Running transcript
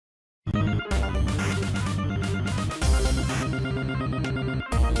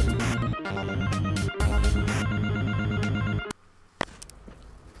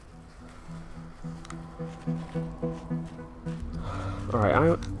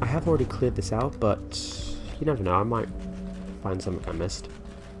Alright, I have already cleared this out, but you never know, I might find something I missed.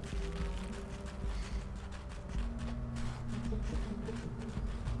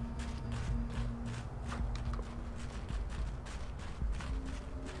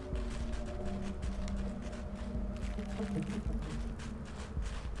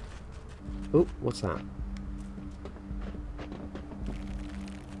 Oh, what's that?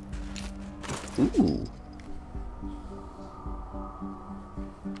 Ooh.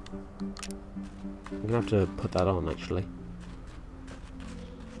 I'm gonna have to put that on, actually.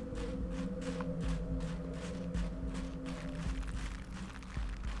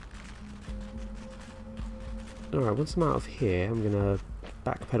 Alright, once I'm out of here, I'm gonna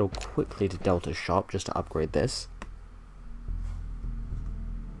backpedal quickly to Delta's shop just to upgrade this.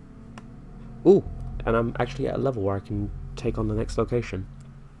 Ooh, and I'm actually at a level where I can take on the next location.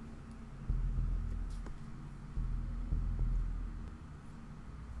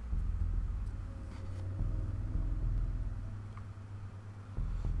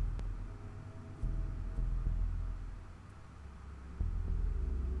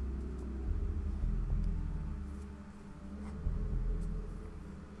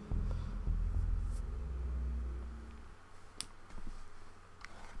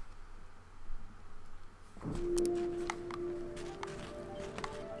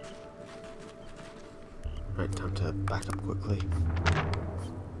 Right, time to back up quickly.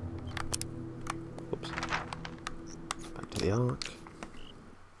 Whoops. Back to the arc.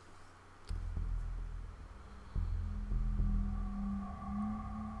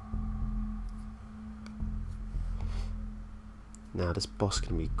 Now this boss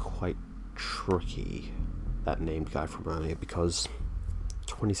can be quite tricky, that named guy from earlier, because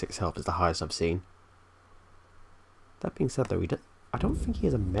 26 health is the highest I've seen. That being said though, I don't think he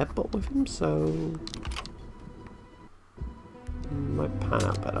has a medbot with him, so might pan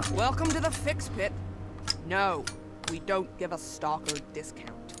out better. Welcome to the Fix Pit. No, we don't give a stalker discount.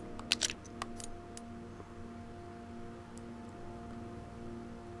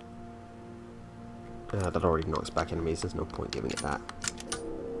 That already knocks back enemies, there's no point giving it that.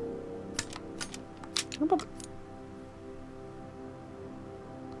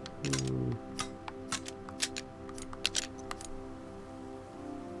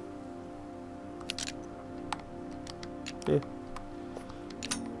 Yeah.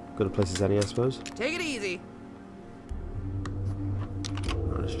 Good a place as any, I suppose. Take it easy.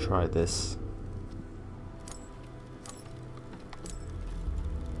 Let's try this.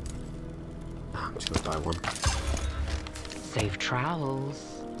 I'm just gonna buy one. Safe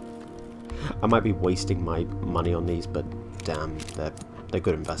travels. I might be wasting my money on these, but damn, they're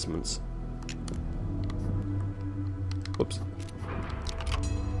good investments. Whoops.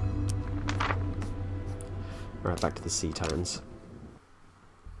 Right, back to the Sea Titans.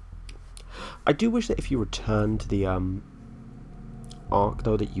 I do wish that if you return to the arc,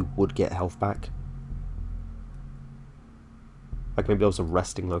 though, that you would get health back. Like maybe there was a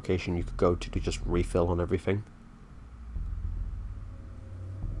resting location you could go to just refill on everything.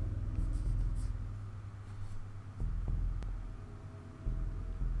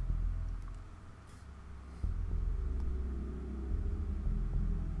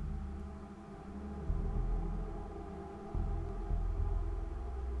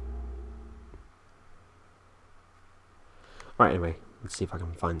 Right, anyway, let's see if I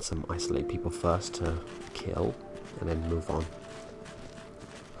can find some isolated people first to kill, and then move on.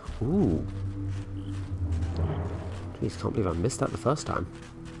 Ooh. Jeez, can't believe I missed that the first time.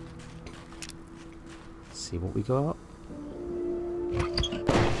 Let's see what we got.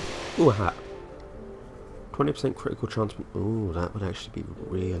 Ooh, a hat. 20% critical chance. Ooh, that would actually be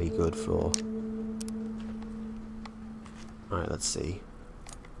really good for... Alright, let's see.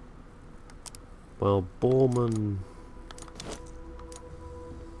 Well, Borman...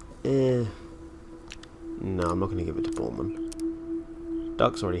 No, I'm not going to give it to Borman.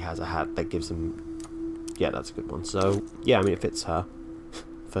 Dux already has a hat that gives him... Yeah, that's a good one. So, yeah, I mean, it fits her.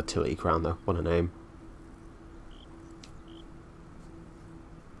 Fertility crown, though. What a name.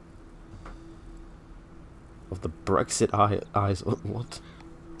 Of the Brexit eyes. What?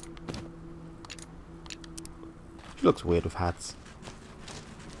 She looks weird with hats.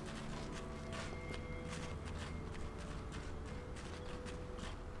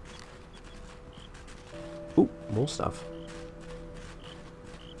 Ooh, more stuff.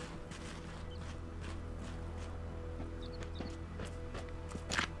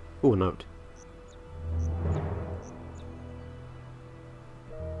 Ooh, a note.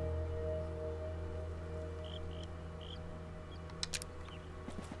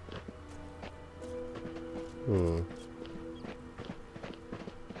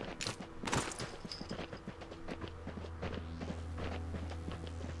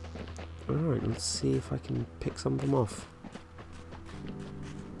 Alright, let's see if I can pick some of them off.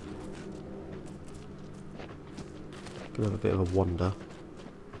 Gonna have a bit of a wander.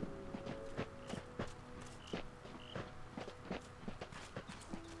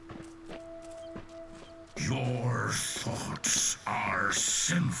 Your thoughts are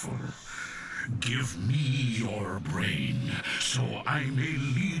sinful. Give me your brain, so I may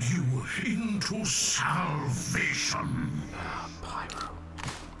lead you into salvation. Pyro.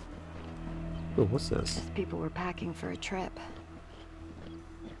 Oh, what's this? These people were packing for a trip.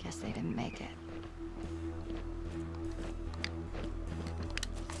 Guess they didn't make it.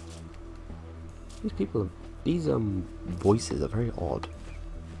 These people, these voices are very odd.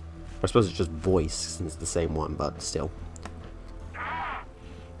 I suppose it's just voice since it's the same one, but still.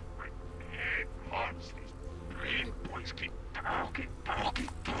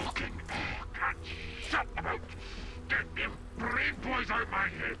 Talking. Can't shut about. Get them brain boys out my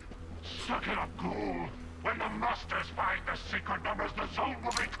head. Suck it up, ghoul. When the masters find the secret numbers, the zone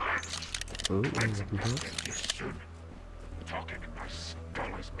will be cleansed. Oh, I'm supposed to get you soon. Talking in my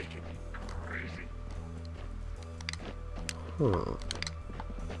skull is making me crazy. Huh.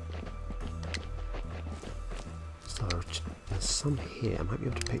 So, there's some here. I might be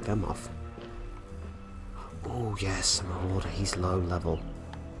able to pick them off. Oh, yes, Marauder. He's low level.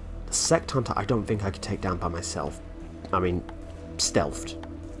 The Sect Hunter, I don't think I could take down by myself. I mean, stealthed.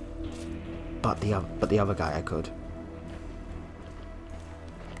 But the other guy I could.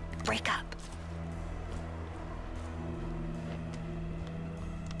 Break up.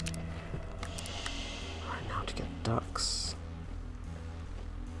 Right, now to get ducks.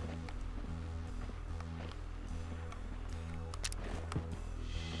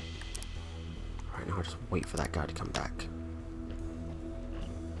 Right, now I'll just wait for that guy to come back.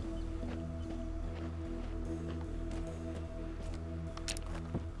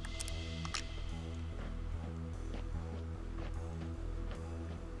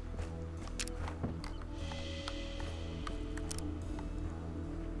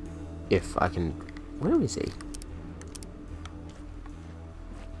 If I can... Where is he?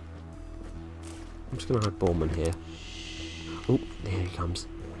 I'm just going to hide Bowman here. Oh, there he comes.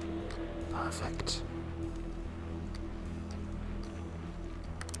 Perfect.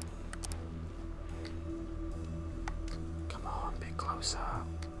 Come on, a bit closer. A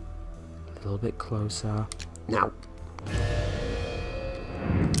little bit closer. Now.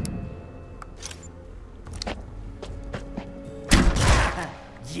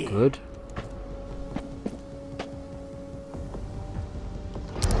 Good.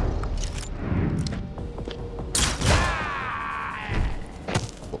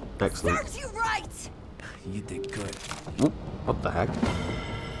 Oh, excellent. Serves you right. You did good. Oop, what the heck?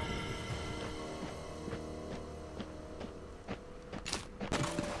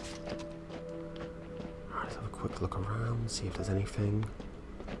 Alright, let's have a quick look around, see if there's anything.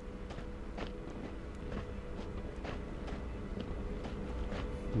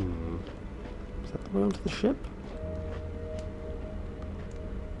 Is that the way onto the ship?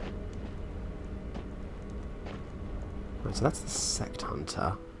 Right, so that's the Sect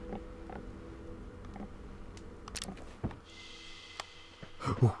Hunter.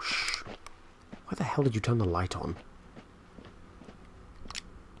 Oh, shh. Why the hell did you turn the light on?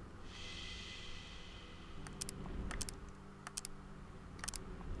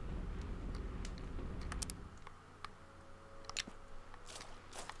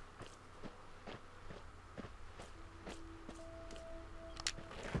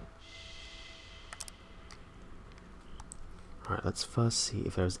 Alright, let's first see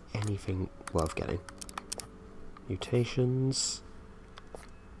if there's anything worth getting. Mutations.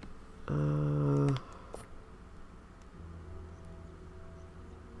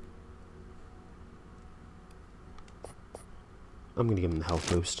 I'm gonna give him the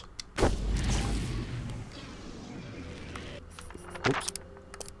health boost. Oops.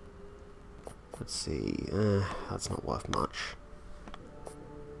 Let's see. That's not worth much.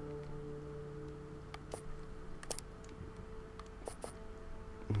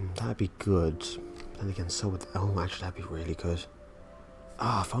 That'd be good. Then again, so would... Oh, actually, that'd be really good.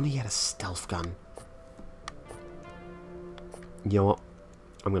 Ah, if only he had a stealth gun. You know what?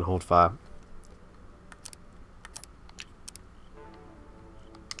 I'm gonna hold fire.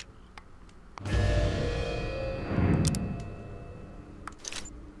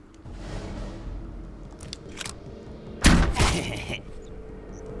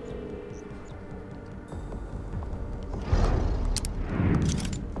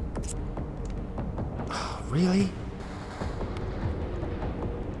 Really?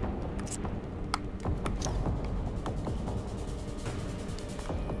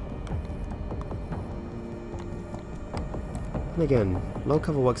 And again, low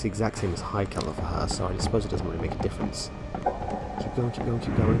cover works the exact same as high cover for her, so I suppose it doesn't really make a difference. Keep going, keep going,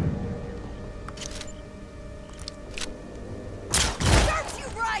 keep going. Serves you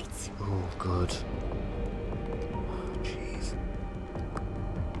right! Oh, good. Oh, jeez.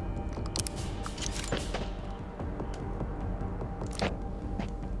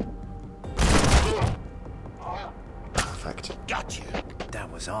 Perfect. Gotcha.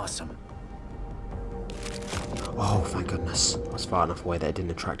 That was awesome. Oh, thank goodness. I was far enough away that it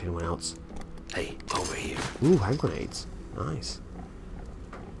didn't attract anyone else. Hey, over here. Ooh, hand grenades. Nice.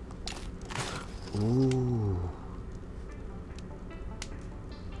 Ooh.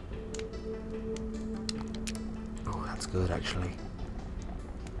 Oh, that's good, actually.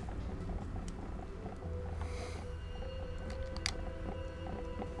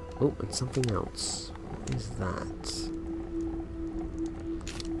 Oh, and something else. What is that?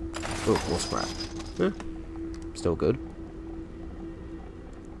 Oh, more scrap. Yeah. Still good.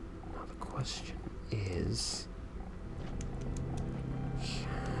 Now the question is,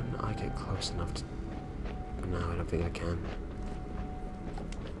 can I get close enough to... No, I don't think I can.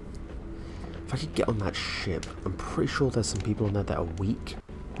 If I could get on that ship, I'm pretty sure there's some people on there that are weak.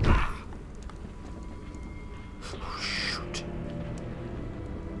 Oh, shoot.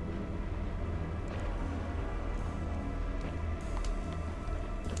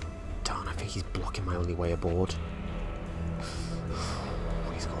 Darn, I think he's blocking my only way aboard.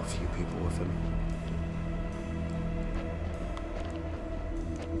 He's got a few people with him.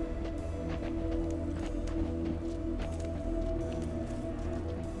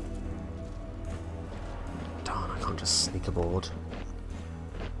 Darn, I can't just sneak aboard.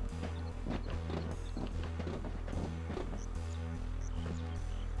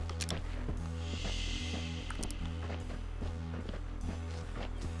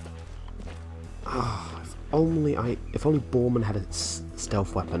 If only Borman had a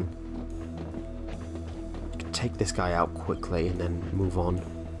stealth weapon, I could take this guy out quickly and then move on.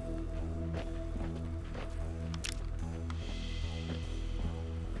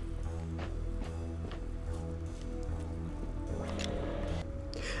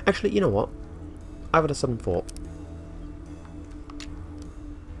 Actually, you know what? I've had a sudden thought.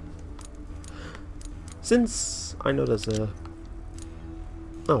 Since I know there's a...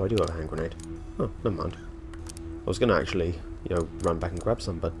 Oh, I do have a hand grenade. Oh, never mind. I was going to actually, you know, run back and grab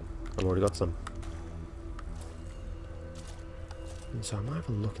some, but I've already got some. And so I might have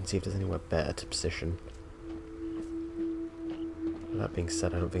a look and see if there's anywhere better to position. That being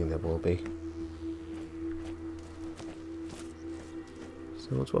said, I don't think there will be. So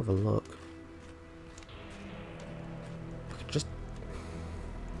let's have a look.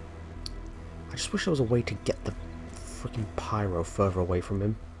 I just wish there was a way to get the freaking pyro further away from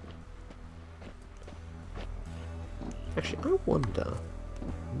him. Actually, I wonder.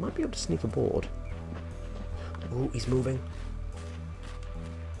 I might be able to sneak aboard. Oh, he's moving.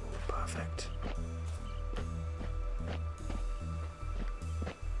 Perfect.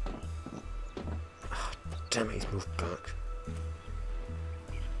 Oh, damn it, he's moved back.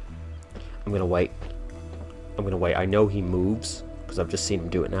 I'm gonna wait. I know he moves, because I've just seen him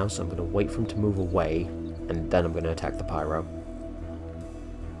do it now, so I'm gonna wait for him to move away, and then I'm gonna attack the pyro.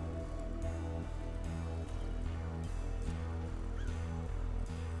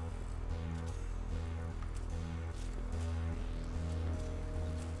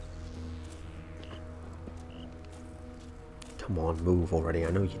 Come on, move already,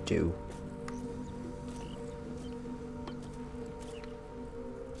 I know you do.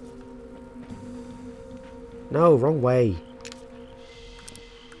 No, wrong way.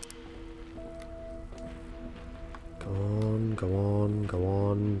 Go on, go on, go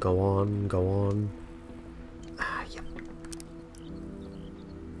on, go on, go on. Ah, yep.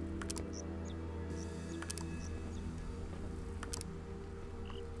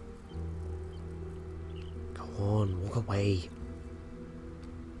 Go on, walk away.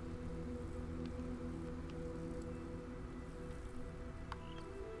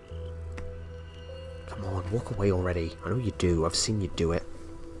 Come on, walk away already. I know you do. I've seen you do it.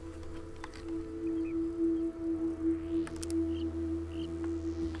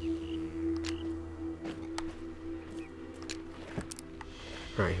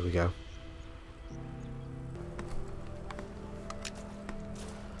 Alright, here we go.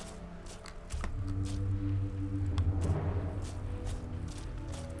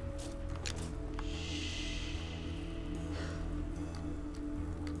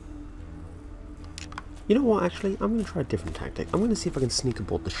 You know what, actually? I'm going to try a different tactic. I'm going to see if I can sneak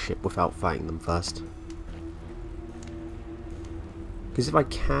aboard the ship without fighting them first. Because if I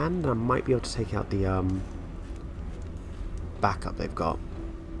can, then I might be able to take out the backup they've got.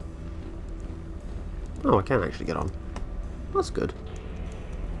 Oh, I can actually get on. That's good.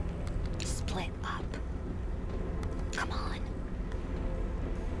 Split up. Come on.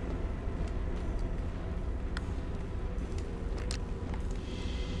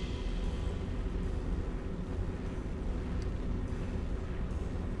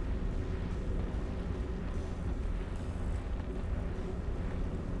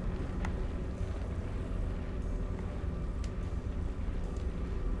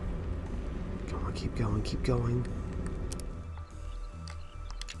 Come on, keep going, keep going.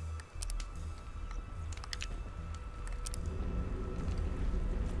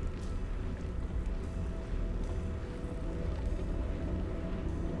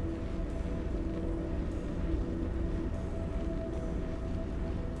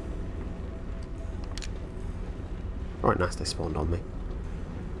 Alright, nice, they spawned on me.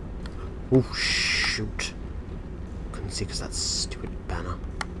 Oh, shoot. Couldn't see because that stupid banner.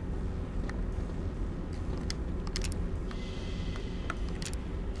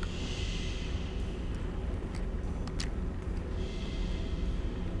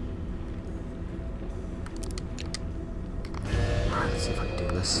 Alright, let's see if I can do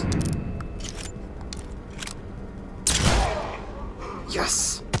this.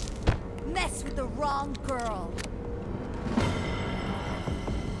 Yes! Mess with the wrong girl.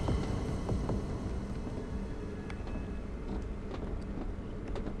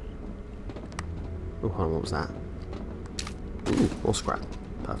 Oh, hold on, what was that? Ooh, more scrap.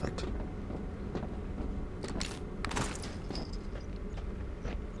 Perfect.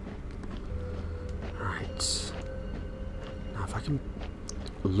 Alright. Now if I can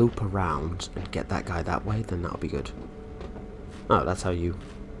loop around and get that guy that way, then that'll be good. Oh, that's how you...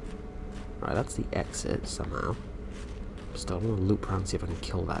 Right, that's the exit somehow. Still, I want to loop around and see if I can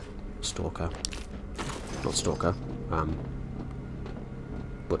kill that stalker. Not stalker,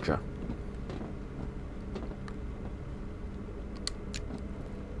 butcher.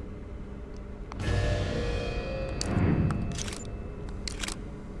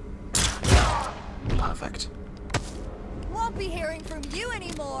 Perfect. Won't be hearing from you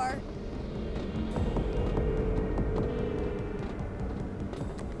anymore.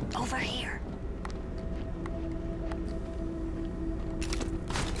 Over here.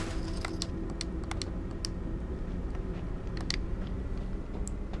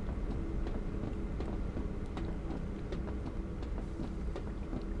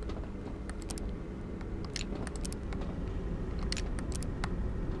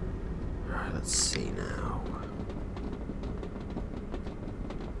 Alright, let's see now.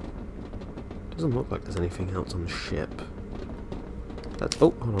 Doesn't look like there's anything else on the ship. That's...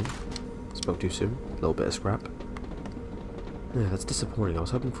 Oh, hold on. Spoke too soon. A little bit of scrap. Yeah, that's disappointing. I was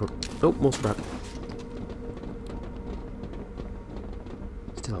hoping for... Oh, more scrap.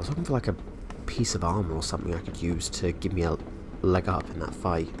 Still, I was hoping for like a piece of armor or something I could use to give me a leg up in that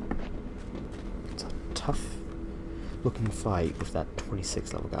fight. It's a tough looking fight with that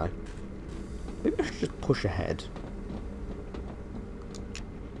 26 level guy. Maybe I should just push ahead.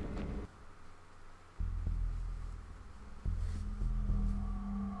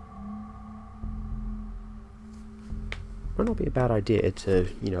 Might not be a bad idea to,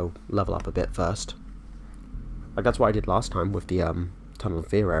 you know, level up a bit first. Like, that's what I did last time with the, Tunnel of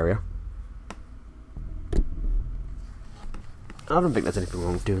Fear area. I don't think there's anything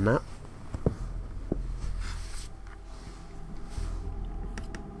wrong with doing that.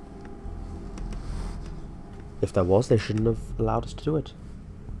 If there was, they shouldn't have allowed us to do it.